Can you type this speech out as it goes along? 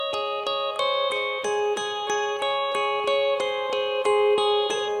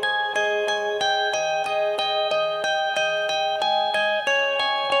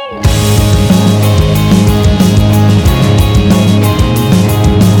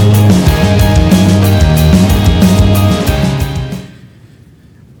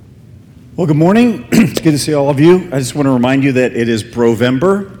Well, good morning. It's good to see all of you. I just want to remind you that it is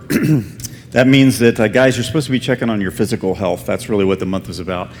Brovember. That means that, guys, you're supposed to be checking on your physical health. That's really what the month is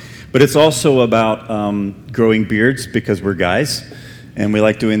about. But it's also about growing beards because we're guys, and we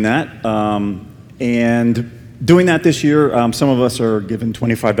like doing that. And doing that this year, some of us are given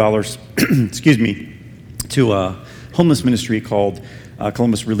 $25, excuse me, to a homeless ministry called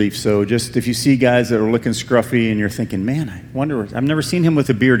Columbus Relief. So just if you see guys that are looking scruffy and you're thinking, man, I wonder, I've never seen him with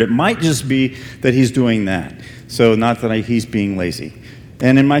a beard, it might just be that he's doing that. So not that he's being lazy.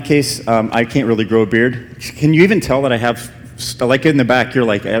 And in my case, I can't really grow a beard. Can you even tell that I have, like in the back, you're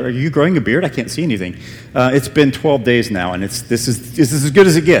like, are you growing a beard? I can't see anything. It's been 12 days now, and this is as good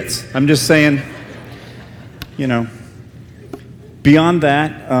as it gets. I'm just saying, you know. Beyond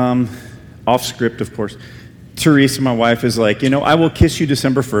that, off script, of course, Teresa, my wife, is like, I will kiss you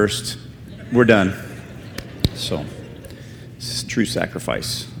December 1st. We're done. So, this is true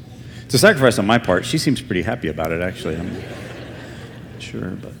sacrifice. It's a sacrifice on my part. She seems pretty happy about it, actually. I'm not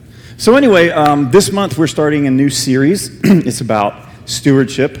sure. So anyway, this month we're starting a new series. It's about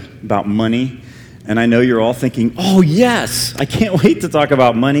stewardship, about money. And I know you're all thinking, oh, yes, I can't wait to talk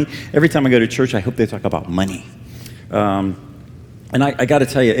about money. Every time I go to church, I hope they talk about money. And I got to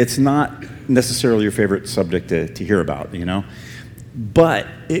tell you, it's not necessarily your favorite subject to hear about, But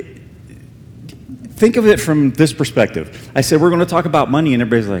think of it from this perspective. I said, we're going to talk about money, and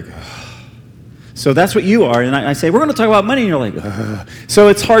everybody's like, ugh. So that's what you are. And I say, we're going to talk about money, and you're like, ugh. So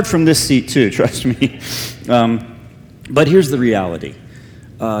it's hard from this seat, too, trust me. But here's the reality.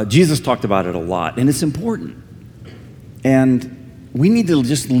 Jesus talked about it a lot, and it's important. And we need to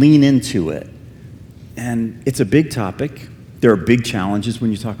just lean into it. And it's a big topic. There are big challenges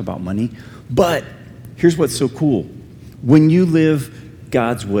when you talk about money. But here's what's so cool. When you live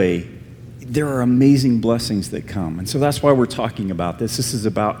God's way, there are amazing blessings that come. And so that's why we're talking about this. This is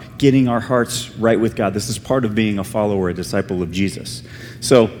about getting our hearts right with God. This is part of being a follower, a disciple of Jesus.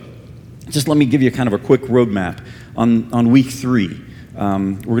 So just let me give you kind of a quick roadmap. On week 3, we're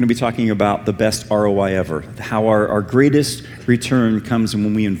going to be talking about the best ROI ever, how our greatest return comes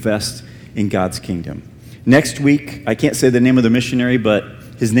when we invest in God's kingdom. Next week, I can't say the name of the missionary, but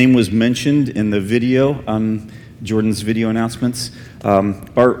his name was mentioned in the video, Jordan's video announcements.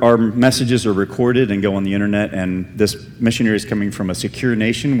 Our messages are recorded and go on the internet, and this missionary is coming from a secure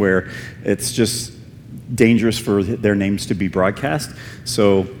nation where it's just dangerous for their names to be broadcast.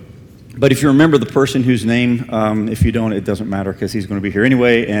 So, but if you remember the person whose name, if you don't, it doesn't matter because he's going to be here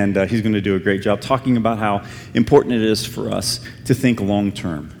anyway, and he's going to do a great job talking about how important it is for us to think long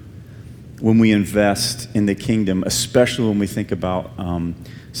term when we invest in the kingdom, especially when we think about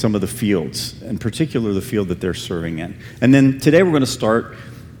some of the fields, in particular the field that they're serving in. And then today we're going to start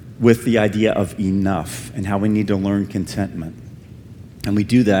with the idea of enough and how we need to learn contentment. And we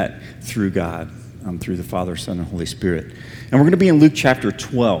do that through God, through the Father, Son, and Holy Spirit. And we're going to be in Luke chapter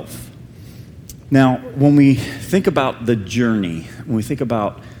 12. Now, when we think about the journey, when we think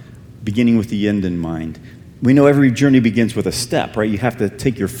about beginning with the end in mind, we know every journey begins with a step, right? You have to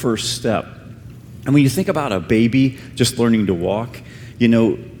take your first step. And when you think about a baby just learning to walk,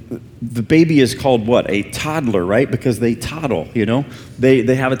 the baby is called what? A toddler, right? Because they toddle,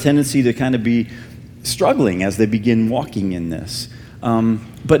 They have a tendency to kind of be struggling as they begin walking in this.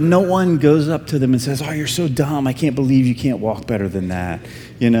 But no one goes up to them and says, oh, you're so dumb. I can't believe you can't walk better than that,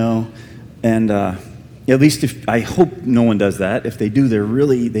 And at least I hope no one does that. If they do,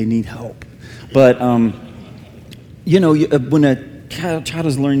 they need help. But when a child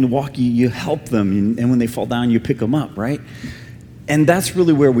is learning to walk, you help them, and when they fall down, you pick them up, right? And that's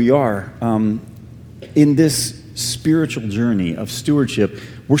really where we are. In this spiritual journey of stewardship,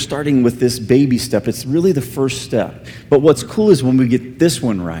 we're starting with this baby step. It's really the first step. But what's cool is when we get this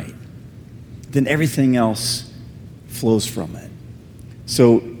one right, then everything else flows from it.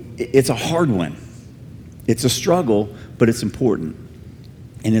 So it's a hard one. It's a struggle, but it's important.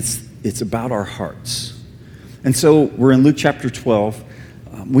 And it's about our hearts. And so we're in Luke chapter 12.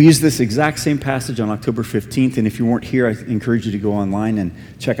 We use this exact same passage on October 15th, and if you weren't here, I encourage you to go online and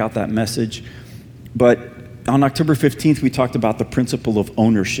check out that message. But on October 15th, we talked about the principle of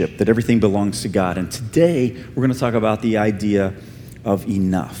ownership, that everything belongs to God. And today, we're going to talk about the idea of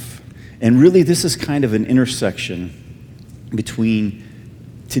enough. And really, this is kind of an intersection between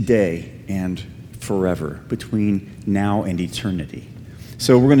today and forever, between now and eternity.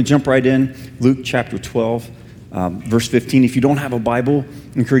 So we're going to jump right in, Luke chapter 12. Verse 15, if you don't have a Bible,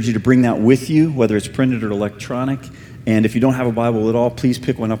 I encourage you to bring that with you, whether it's printed or electronic. And if you don't have a Bible at all, please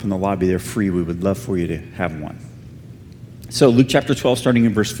pick one up in the lobby. They're free. We would love for you to have one. So Luke chapter 12, starting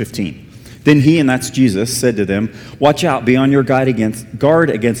in verse 15. Then he, and that's Jesus, said to them, "Watch out, be on your guard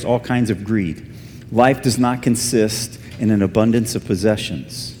against all kinds of greed. Life does not consist in an abundance of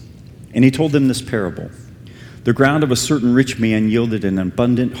possessions." And he told them this parable. The ground of a certain rich man yielded an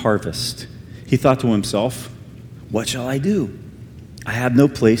abundant harvest. He thought to himself, "What shall I do? I have no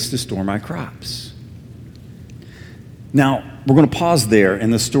place to store my crops." Now, we're going to pause there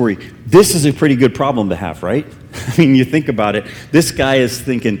in the story. This is a pretty good problem to have, right? I mean, you think about it. This guy is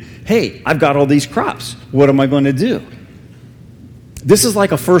thinking, hey, I've got all these crops. What am I going to do? This is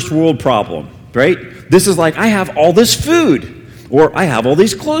like a first world problem, right? This is like, I have all this food, or I have all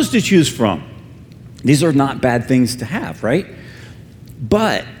these clothes to choose from. These are not bad things to have, right?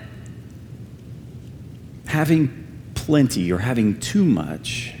 But having plenty or having too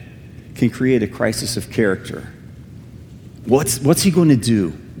much can create a crisis of character. What's he going to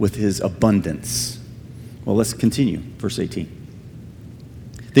do with his abundance? Well, let's continue. Verse 18.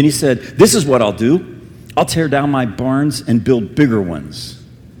 Then he said, "This is what I'll do. I'll tear down my barns and build bigger ones.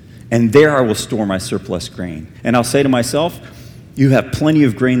 And there I will store my surplus grain. And I'll say to myself, you have plenty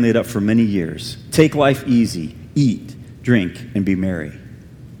of grain laid up for many years. Take life easy. Eat, drink, and be merry."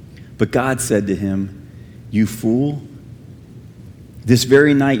 But God said to him, "You fool, this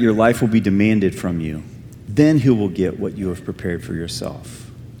very night your life will be demanded from you. Then who will get what you have prepared for yourself?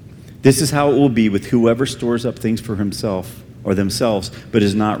 This is how it will be with whoever stores up things for himself or themselves, but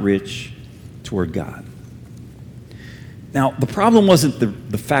is not rich toward God." Now, the problem wasn't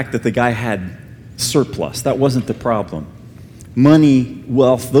the fact that the guy had surplus. That wasn't the problem. Money,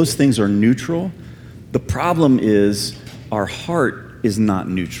 wealth, those things are neutral. The problem is our heart is not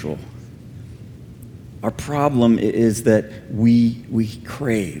neutral. Our problem is that we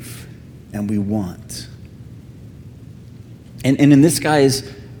crave and we want. And in this guy's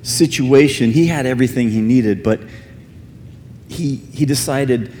situation, he had everything he needed, but he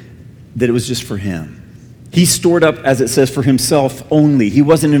decided that it was just for him. He stored up, as it says, for himself only. He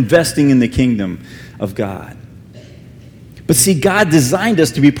wasn't investing in the kingdom of God. But see, God designed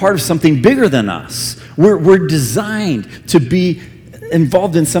us to be part of something bigger than us. We're designed to be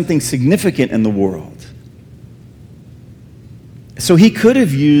involved in something significant in the world. So he could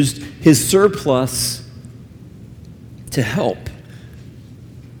have used his surplus to help,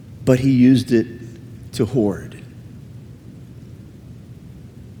 but he used it to hoard.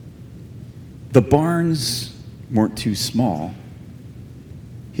 The barns weren't too small.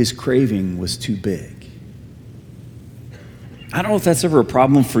 His craving was too big. I don't know if that's ever a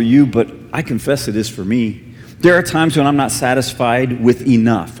problem for you, but I confess it is for me. There are times when I'm not satisfied with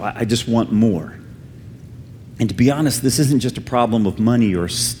enough. I just want more. And to be honest, this isn't just a problem of money or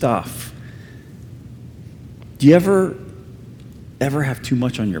stuff. Do you ever have too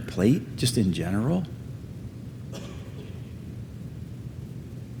much on your plate, just in general?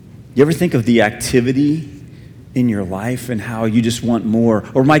 You ever think of the activity in your life and how you just want more?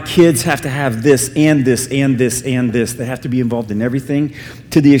 Or my kids have to have this and this and this and this. They have to be involved in everything,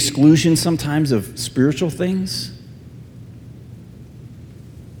 to the exclusion sometimes of spiritual things?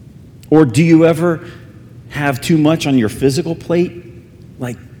 Or do you ever have too much on your physical plate,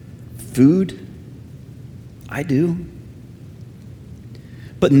 like food? I do.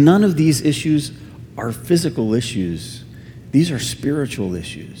 But none of these issues are physical issues. These are spiritual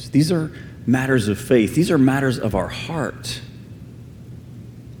issues. These are matters of faith. These are matters of our heart.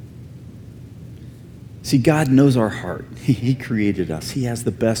 See, God knows our heart. He created us. He has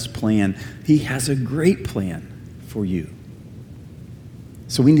the best plan. He has a great plan for you.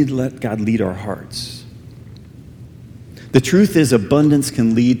 So we need to let God lead our hearts. The truth is, abundance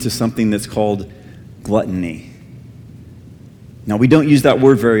can lead to something that's called gluttony. Now, we don't use that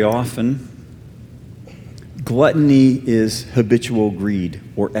word very often. Gluttony is habitual greed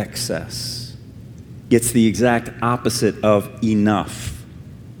or excess. It's the exact opposite of enough.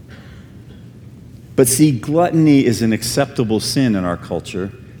 But see, gluttony is an acceptable sin in our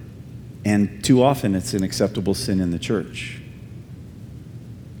culture, and too often it's an acceptable sin in the church.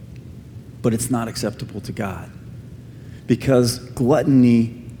 But it's not acceptable to God, because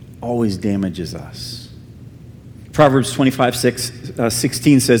gluttony always damages us. Proverbs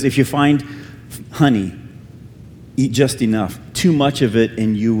 25:16 says, "If you find honey, eat just enough. Too much of it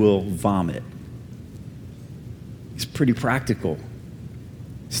and you will vomit." It's pretty practical.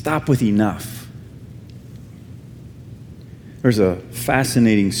 Stop with enough. There's a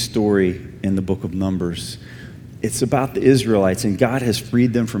fascinating story in the book of Numbers. It's about the Israelites, and God has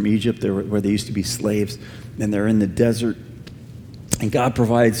freed them from Egypt, where they used to be slaves, and they're in the desert. And God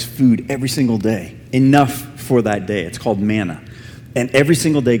provides food every single day, enough for that day. It's called manna. And every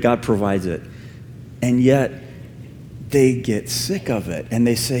single day God provides it. And yet they get sick of it. And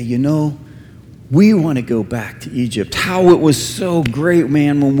they say, We want to go back to Egypt. How it was so great,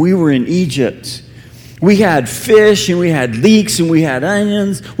 man, when we were in Egypt. We had fish, and we had leeks, and we had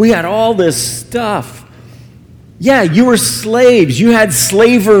onions. We had all this stuff. Yeah, you were slaves. You had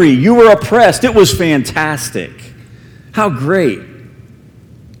slavery. You were oppressed. It was fantastic. How great.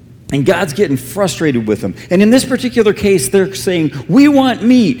 And God's getting frustrated with them. And in this particular case, they're saying, we want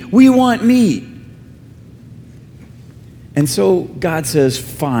meat. We want meat. And so God says,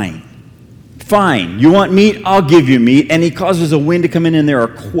 fine. Fine. You want meat? I'll give you meat. And he causes a wind to come in, and there are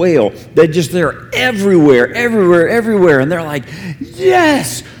quail. They're everywhere, everywhere, everywhere. And they're like,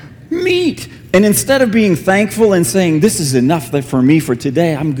 yes, meat. And instead of being thankful and saying, this is enough for me for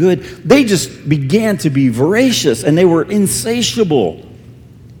today, I'm good, they just began to be voracious, and they were insatiable.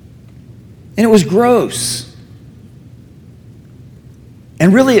 And it was gross.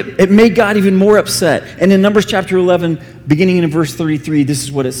 And really, it made God even more upset. And in Numbers chapter 11, beginning in verse 33, this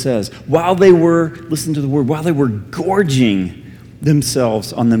is what it says. Listen to the word, while they were gorging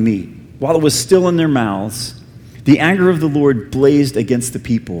themselves on the meat, while it was still in their mouths, the anger of the Lord blazed against the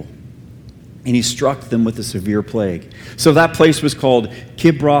people, and he struck them with a severe plague. So that place was called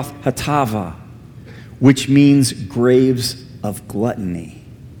Kibroth Hattaavah, which means graves of gluttony,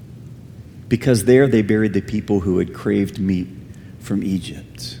 because there they buried the people who had craved meat from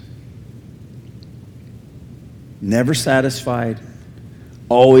Egypt. Never satisfied,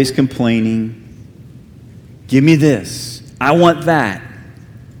 always complaining. Give me this. I want that.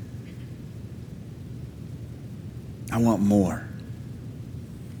 I want more.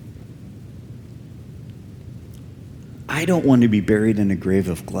 I don't want to be buried in a grave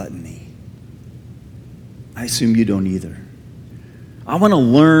of gluttony. I assume you don't either. I want to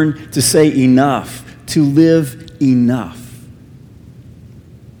learn to say enough, to live enough.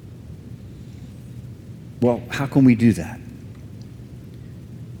 Well, how can we do that?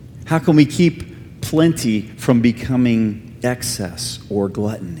 How can we keep plenty from becoming excess or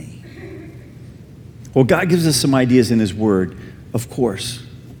gluttony? Well, God gives us some ideas in his word, of course,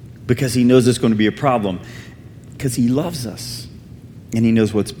 because he knows it's going to be a problem, because he loves us and he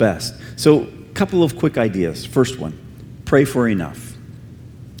knows what's best. So, a couple of quick ideas. First one, pray for enough.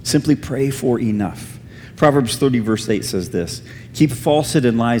 Simply pray for enough. Proverbs 30 verse 8 says this, keep falsehood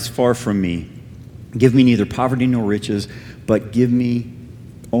and lies far from me. Give me neither poverty nor riches, but give me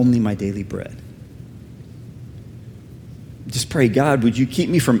only my daily bread. Just pray, God, would you keep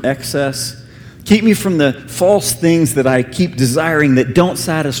me from excess? Keep me from the false things that I keep desiring that don't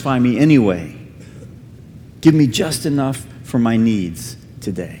satisfy me anyway. Give me just enough for my needs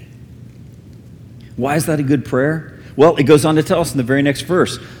today. Why is that a good prayer? Well, it goes on to tell us in the very next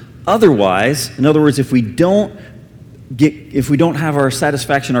verse. Otherwise, in other words, if we don't have our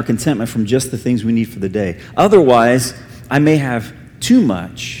satisfaction, our contentment from just the things we need for the day. Otherwise, I may have too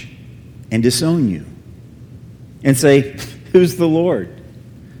much and disown you and say, who's the Lord?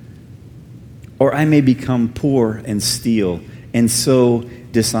 Or I may become poor and steal and so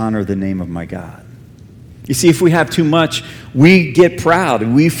dishonor the name of my God. You see, if we have too much, we get proud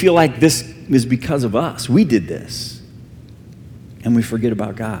and we feel like this is because of us. We did this. And we forget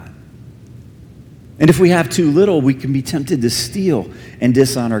about God. And if we have too little, we can be tempted to steal and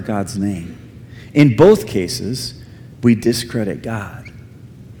dishonor God's name. In both cases, we discredit God.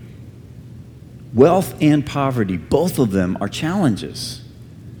 Wealth and poverty, both of them are challenges.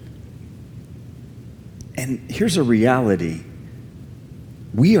 And here's a reality.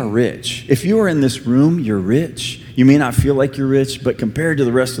 We are rich. If you are in this room, you're rich. You may not feel like you're rich, but compared to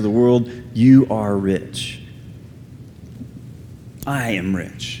the rest of the world, you are rich. I am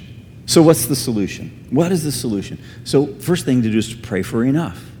rich. So what's the solution? What is the solution? So first thing to do is to pray for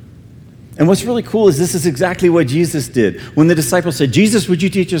enough. And what's really cool is this is exactly what Jesus did. When the disciples said, Jesus, would you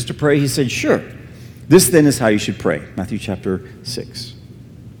teach us to pray? He said, sure. This then is how you should pray. Matthew chapter 6.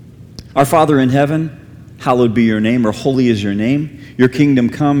 Our Father in heaven, hallowed be your name, or holy is your name. Your kingdom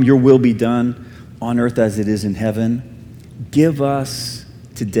come, your will be done on earth as it is in heaven. Give us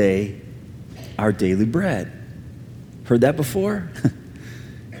today our daily bread. Heard that before?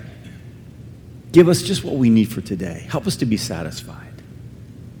 Give us just what we need for today. Help us to be satisfied.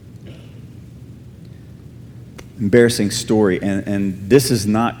 Embarrassing story, and this is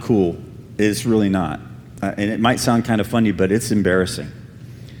not cool. It's really not. And it might sound kind of funny, but it's embarrassing.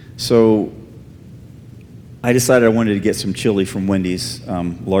 So I decided I wanted to get some chili from Wendy's,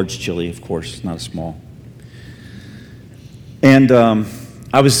 large chili, of course, not a small. And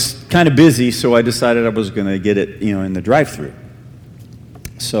I was kind of busy, so I decided I was going to get it, in the drive-thru.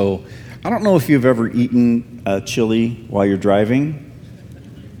 So I don't know if you've ever eaten chili while you're driving.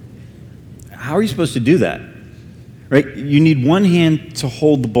 How are you supposed to do that? Right? You need one hand to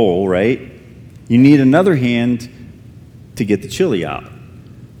hold the bowl, right? You need another hand to get the chili out.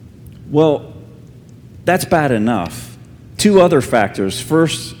 Well, that's bad enough. Two other factors.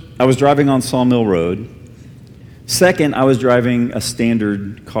 First, I was driving on Sawmill Road. Second, I was driving a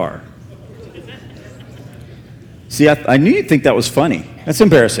standard car. See, I knew you'd think that was funny. That's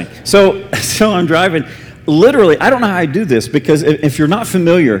embarrassing. So I'm driving. Literally, I don't know how I do this, because if you're not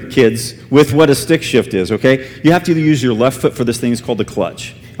familiar, kids, with what a stick shift is, okay, you have to use your left foot for this thing. It's called the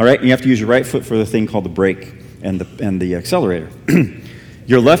clutch, all right? And you have to use your right foot for the thing called the brake and the accelerator.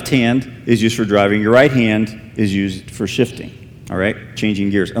 Your left hand is used for driving. Your right hand is used for shifting, all right, changing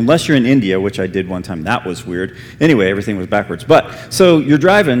gears. Unless you're in India, which I did one time. That was weird. Anyway, everything was backwards. But, so you're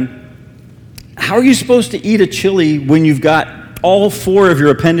driving. How are you supposed to eat a chili when you've got all four of your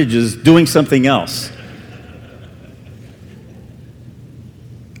appendages doing something else?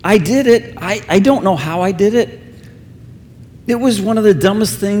 I did it. I don't know how I did it. It was one of the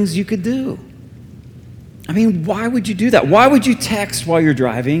dumbest things you could do. I mean, why would you do that? Why would you text while you're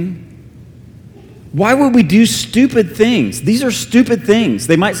driving? Why would we do stupid things? These are stupid things.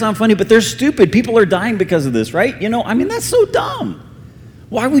 They might sound funny, but they're stupid. People are dying because of this, right? You know, I mean, that's so dumb.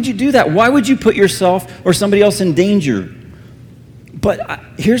 Why would you do that? Why would you put yourself or somebody else in danger? But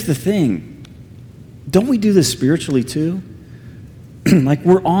here's the thing. Don't we do this spiritually too? Like,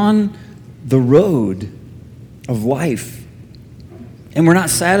 we're on the road of life, and we're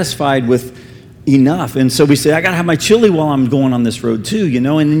not satisfied with enough. And so we say, I got to have my chili while I'm going on this road too, you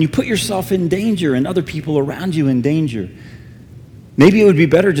know, and then you put yourself in danger and other people around you in danger. Maybe it would be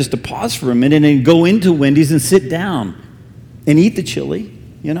better just to pause for a minute and go into Wendy's and sit down and eat the chili,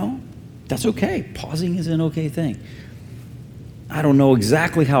 you know. That's okay. Pausing is an okay thing. I don't know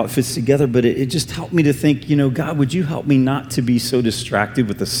exactly how it fits together, but it just helped me to think, you know, God, would you help me not to be so distracted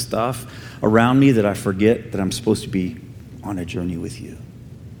with the stuff around me that I forget that I'm supposed to be on a journey with you.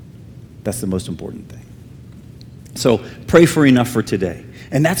 That's the most important thing. So pray for enough for today.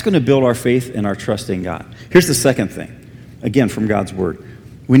 And that's going to build our faith and our trust in God. Here's the second thing, again, from God's word.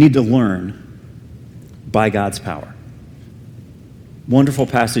 We need to learn by God's power. Wonderful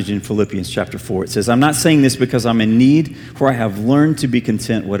passage in Philippians chapter 4. It says, I'm not saying this because I'm in need, for I have learned to be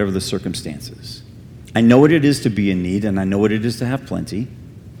content whatever the circumstances. I know what it is to be in need, and I know what it is to have plenty.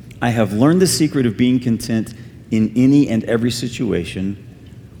 I have learned the secret of being content in any and every situation,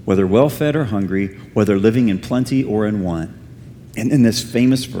 whether well-fed or hungry, whether living in plenty or in want. And in this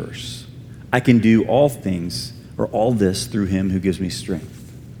famous verse, I can do all things, or all this, through him who gives me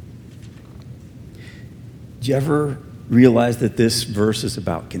strength. Do you ever realize that this verse is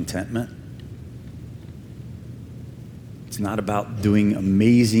about contentment? It's not about doing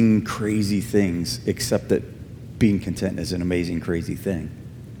amazing, crazy things, except that being content is an amazing, crazy thing.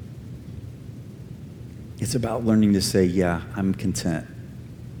 It's about learning to say, yeah, I'm content.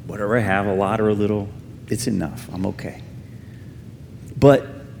 Whatever I have, a lot or a little, it's enough. I'm okay. But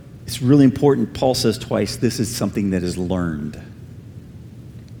it's really important. Paul says twice, this is something that is learned.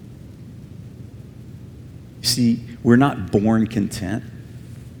 See, we're not born content.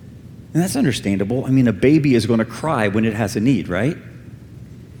 And that's understandable. I mean, a baby is going to cry when it has a need, right?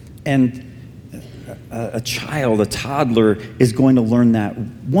 And a child, a toddler, is going to learn that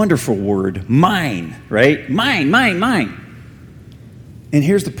wonderful word, mine, right? Mine, mine, mine. And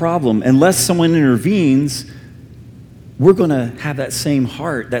here's the problem. Unless someone intervenes, we're going to have that same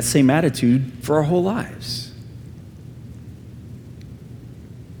heart, that same attitude for our whole lives.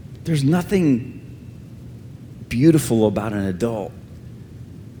 There's nothing beautiful about an adult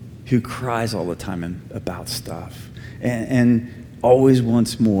who cries all the time about stuff and always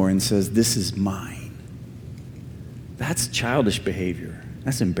wants more and says, this is mine. That's childish behavior.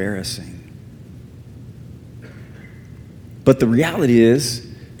 That's embarrassing. But the reality is,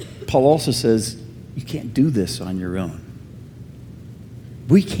 Paul also says, you can't do this on your own.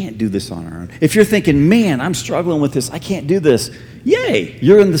 We can't do this on our own. If you're thinking, man, I'm struggling with this, I can't do this, yay,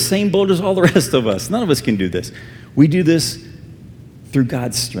 you're in the same boat as all the rest of us. None of us can do this. We do this through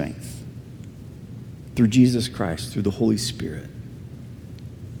God's strength, through Jesus Christ, through the Holy Spirit.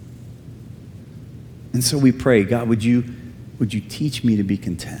 And so we pray, God, would you teach me to be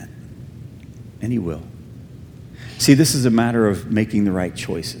content? And he will. See, this is a matter of making the right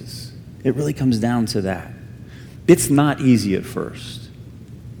choices. It really comes down to that. It's not easy at first.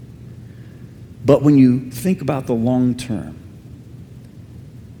 But when you think about the long term,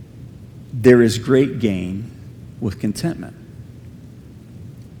 there is great gain with contentment.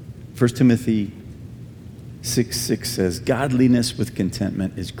 1 Timothy 6:6 says, godliness with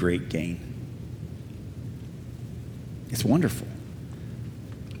contentment is great gain. It's wonderful.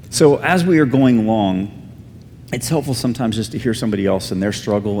 So as we are going along, it's helpful sometimes just to hear somebody else and their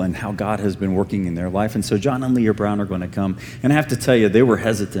struggle and how God has been working in their life. And so John and Leah Brown are going to come. And I have to tell you, they were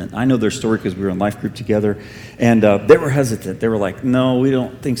hesitant. I know their story because we were in life group together. And they were hesitant. They were like, no, we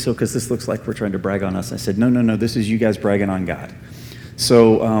don't think so because this looks like we're trying to brag on us. I said, no, this is you guys bragging on God.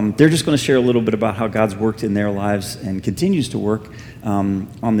 So they're just going to share a little bit about how God's worked in their lives and continues to work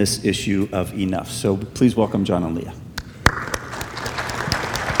on this issue of enough. So please welcome John and Leah.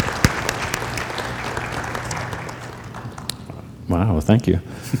 Wow, thank you.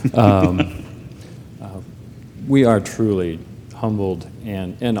 We are truly humbled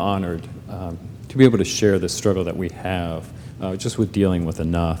and honored to be able to share the struggle that we have just with dealing with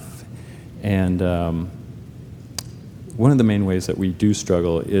enough. And one of the main ways that we do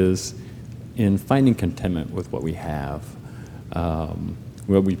struggle is in finding contentment with what we have,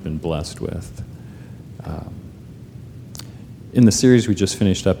 what we've been blessed with. In the series we just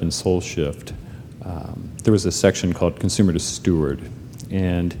finished up in Soul Shift, there was a section called Consumer to Steward.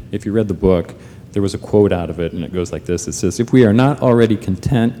 And if you read the book, there was a quote out of it, and it goes like this. It says, "If we are not already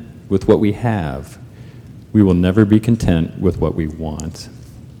content with what we have, we will never be content with what we want."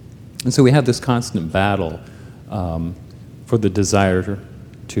 And so we have this constant battle for the desire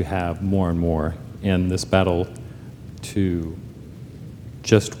to have more and more, and this battle to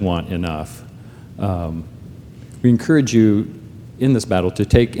just want enough. We encourage you in this battle to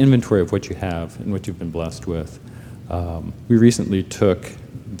take inventory of what you have and what you've been blessed with. We recently took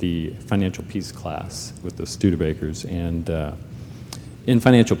the Financial Peace class with the Studebakers, and in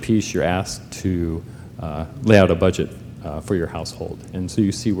Financial Peace, you're asked to lay out a budget for your household, and so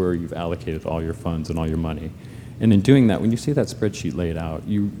you see where you've allocated all your funds and all your money. And in doing that, when you see that spreadsheet laid out,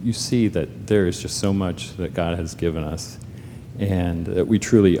 you see that there is just so much that God has given us, and that we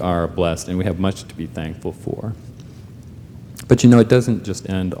truly are blessed, and we have much to be thankful for. But it doesn't just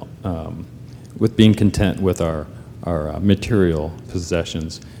end with being content with our material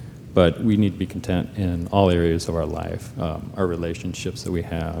possessions, but we need to be content in all areas of our life, our relationships that we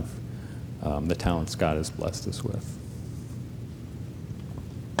have, the talents God has blessed us with.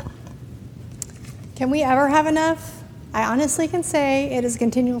 Can we ever have enough? I honestly can say it is a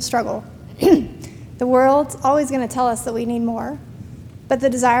continual struggle. The world's always going to tell us that we need more. But the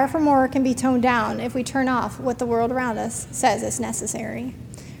desire for more can be toned down if we turn off what the world around us says is necessary.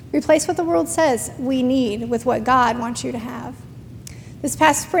 Replace what the world says we need with what God wants you to have. This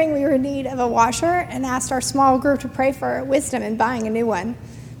past spring, we were in need of a washer and asked our small group to pray for wisdom in buying a new one.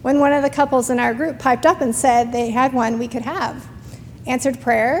 When one of the couples in our group piped up and said they had one we could have. Answered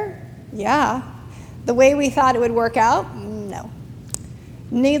prayer? Yeah. The way we thought it would work out? No.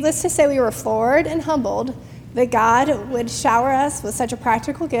 Needless to say, we were floored and humbled that God would shower us with such a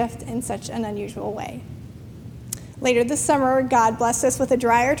practical gift in such an unusual way. Later this summer, God blessed us with a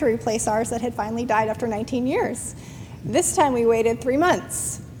dryer to replace ours that had finally died after 19 years. This time we waited 3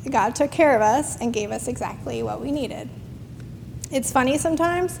 months. God took care of us and gave us exactly what we needed. It's funny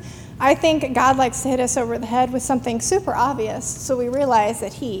sometimes. I think God likes to hit us over the head with something super obvious so we realize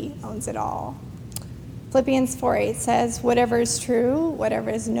that He owns it all. Philippians 4:8 says, "Whatever is true, whatever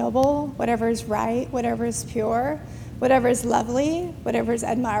is noble, whatever is right, whatever is pure, whatever is lovely, whatever is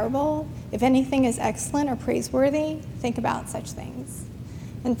admirable, if anything is excellent or praiseworthy, think about such things."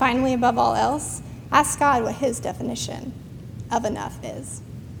 And finally, above all else, ask God what His definition of enough is.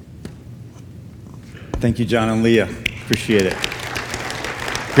 Thank you, John and Leah. Appreciate it.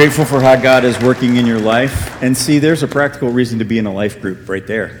 Grateful for how God is working in your life. And see, there's a practical reason to be in a life group right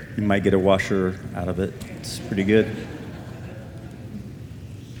there. You might get a washer out of it. It's pretty good.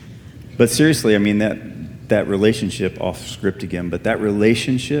 But seriously, that relationship, off script again, but that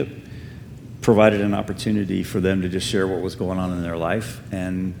relationship provided an opportunity for them to just share what was going on in their life.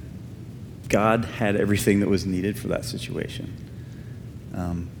 And God had everything that was needed for that situation.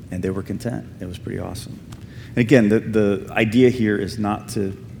 And they were content. It was pretty awesome. And again, the idea here is not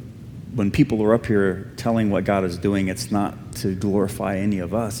to, when people are up here telling what God is doing, it's not to glorify any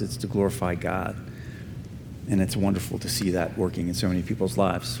of us, it's to glorify God. And it's wonderful to see that working in so many people's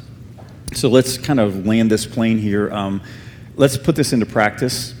lives. So let's kind of land this plane here. Let's put this into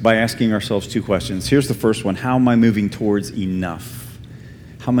practice by asking ourselves 2 questions. Here's the first one. How am I moving towards enough?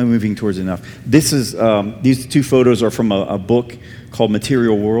 How am I moving towards enough? This is these 2 photos are from a book called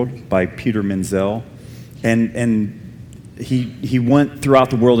Material World by Peter Menzel. And he went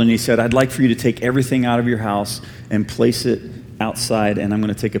throughout the world and he said, I'd like for you to take everything out of your house and place it outside, and I'm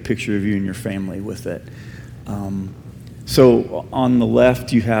going to take a picture of you and your family with it. So on the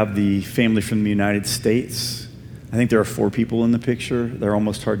left, you have the family from the United States. I think there are 4 people in the picture. They're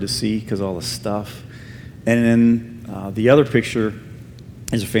almost hard to see because of all the stuff. And then the other picture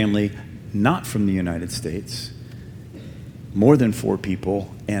is a family not from the United States. more than 4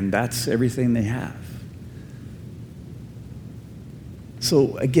 people, and that's everything they have.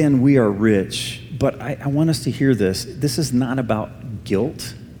 So again, we are rich, but I want us to hear this. This is not about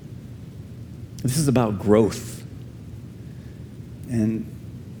guilt. This is about growth. And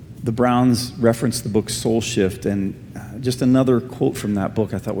the Browns referenced the book Soul Shift, and just another quote from that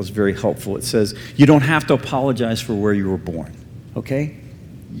book I thought was very helpful. It says, you don't have to apologize for where you were born, okay?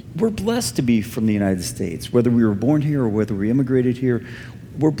 We're blessed to be from the United States. Whether we were born here or whether we immigrated here,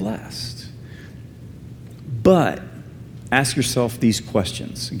 we're blessed. But ask yourself these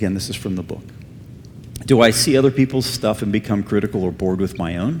questions. Again, this is from the book. Do I see other people's stuff and become critical or bored with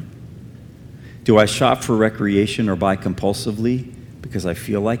my own? Do I shop for recreation or buy compulsively because I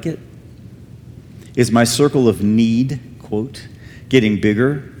feel like it? Is my circle of need, quote, getting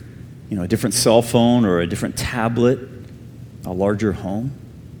bigger? A different cell phone or a different tablet, a larger home?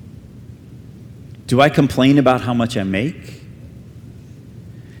 Do I complain about how much I make?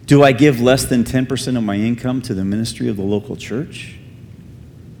 Do I give less than 10% of my income to the ministry of the local church?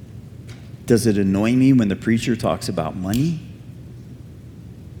 Does it annoy me when the preacher talks about money?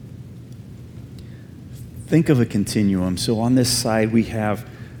 Think of a continuum. So on this side, we have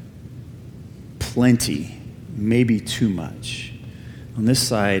plenty, maybe too much. On this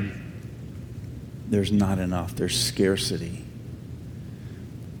side, there's not enough. There's scarcity.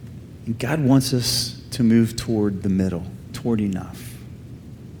 And God wants us to move toward the middle, toward enough.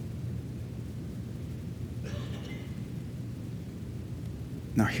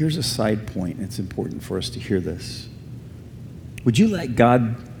 Now, here's a side point. It's important for us to hear this. Would you let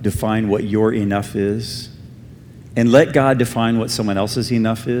God define what your enough is? And let God define what someone else's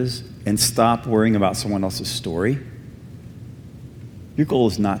enough is, and stop worrying about someone else's story? Your goal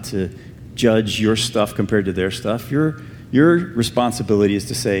is not to judge your stuff compared to their stuff. Your responsibility is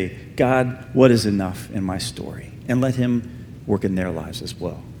to say, God, what is enough in my story? And let him work in their lives as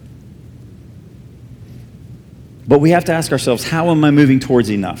well. But we have to ask ourselves, how am I moving towards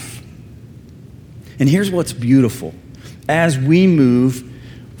enough? And here's what's beautiful. As we move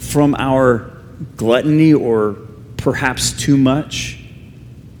from our gluttony or perhaps too much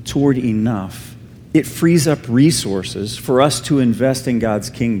toward enough, it frees up resources for us to invest in God's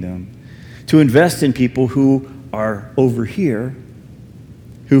kingdom, to invest in people who are over here,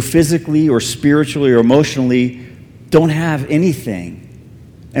 who physically or spiritually or emotionally don't have anything.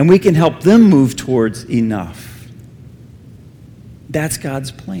 And we can help them move towards enough. That's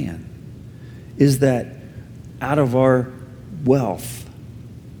God's plan, is that out of our wealth,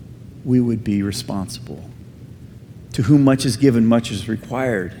 we would be responsible. To whom much is given, much is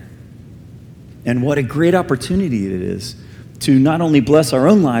required. And what a great opportunity it is to not only bless our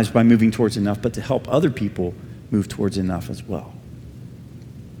own lives by moving towards enough, but to help other people move towards enough as well.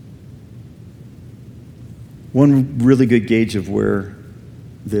 One really good gauge of where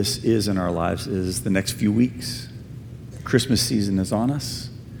this is in our lives is the next few weeks. Christmas season is on us.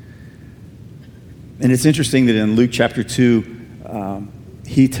 And it's interesting that in Luke chapter 2,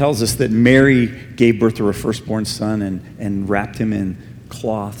 he tells us that Mary gave birth to her firstborn son and wrapped him in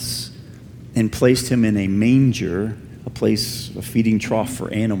cloths and placed him in a manger, a place, a feeding trough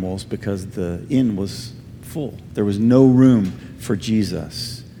for animals, because the inn was full. There was no room for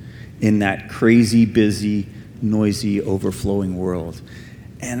Jesus in that crazy, busy, noisy, overflowing world.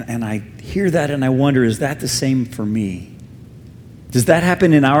 And I hear that and I wonder, is that the same for me? Does that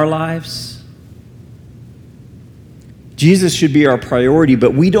happen in our lives? Jesus should be our priority,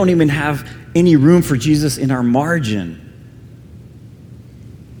 but we don't even have any room for Jesus in our margin.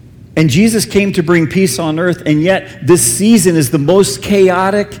 And Jesus came to bring peace on earth, and yet this season is the most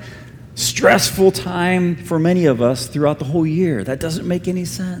chaotic, stressful time for many of us throughout the whole year. That doesn't make any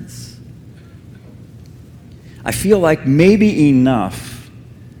sense. I feel like maybe enough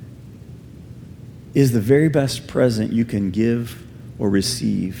is the very best present you can give or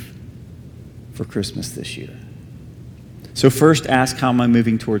receive for Christmas this year. So first, ask, how am I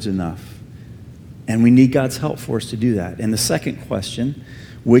moving towards enough? And we need God's help for us to do that. And the second question,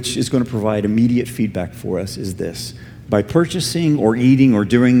 which is going to provide immediate feedback for us, is this. By purchasing or eating or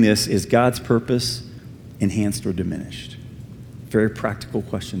doing this, is God's purpose enhanced or diminished? Very practical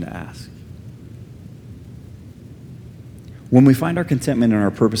question to ask. When we find our contentment in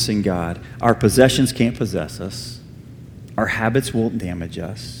our purpose in God, our possessions can't possess us. Our habits won't damage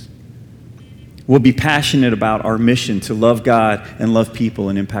us. We'll be passionate about our mission to love God and love people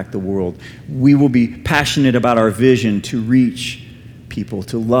and impact the world. We will be passionate about our vision to reach people,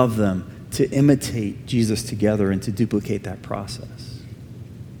 to love them, to imitate Jesus together and to duplicate that process.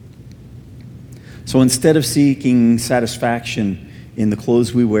 So instead of seeking satisfaction in the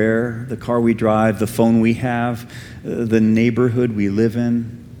clothes we wear, the car we drive, the phone we have, the neighborhood we live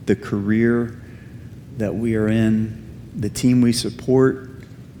in, the career that we are in, the team we support,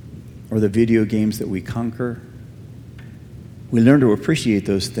 or the video games that we conquer. We learn to appreciate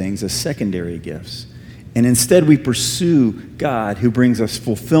those things as secondary gifts. And instead we pursue God, who brings us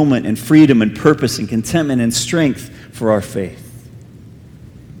fulfillment and freedom and purpose and contentment and strength for our faith.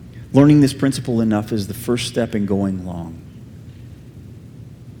 Learning this principle enough is the first step in going long.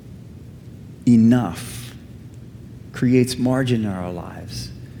 Enough creates margin in our lives.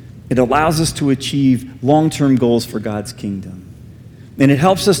 It allows us to achieve long-term goals for God's kingdom. And it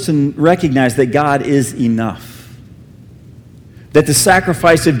helps us to recognize that God is enough. That the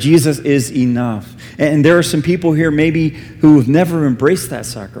sacrifice of Jesus is enough. And there are some people here maybe who have never embraced that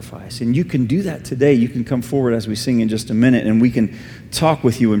sacrifice. And you can do that today. You can come forward as we sing in just a minute, and we can talk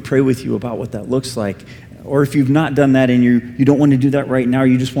with you and pray with you about what that looks like. Or if you've not done that and you don't want to do that right now, or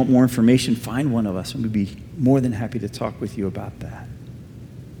you just want more information, find one of us, and we'd be more than happy to talk with you about that.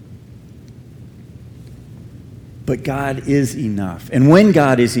 But God is enough. And when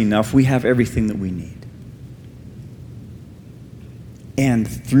God is enough, we have everything that we need. And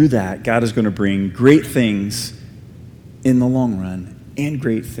through that, God is going to bring great things in the long run and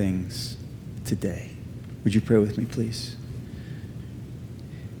great things today. Would you pray with me, please?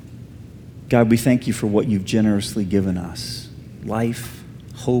 God, we thank you for what you've generously given us. Life,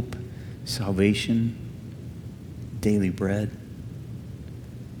 hope, salvation, daily bread.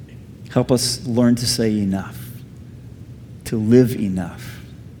 Help us learn to say enough, to live enough,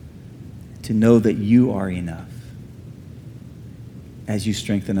 to know that you are enough as you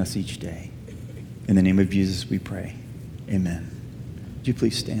strengthen us each day. In the name of Jesus we pray. Amen. Would you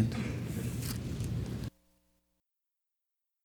please stand?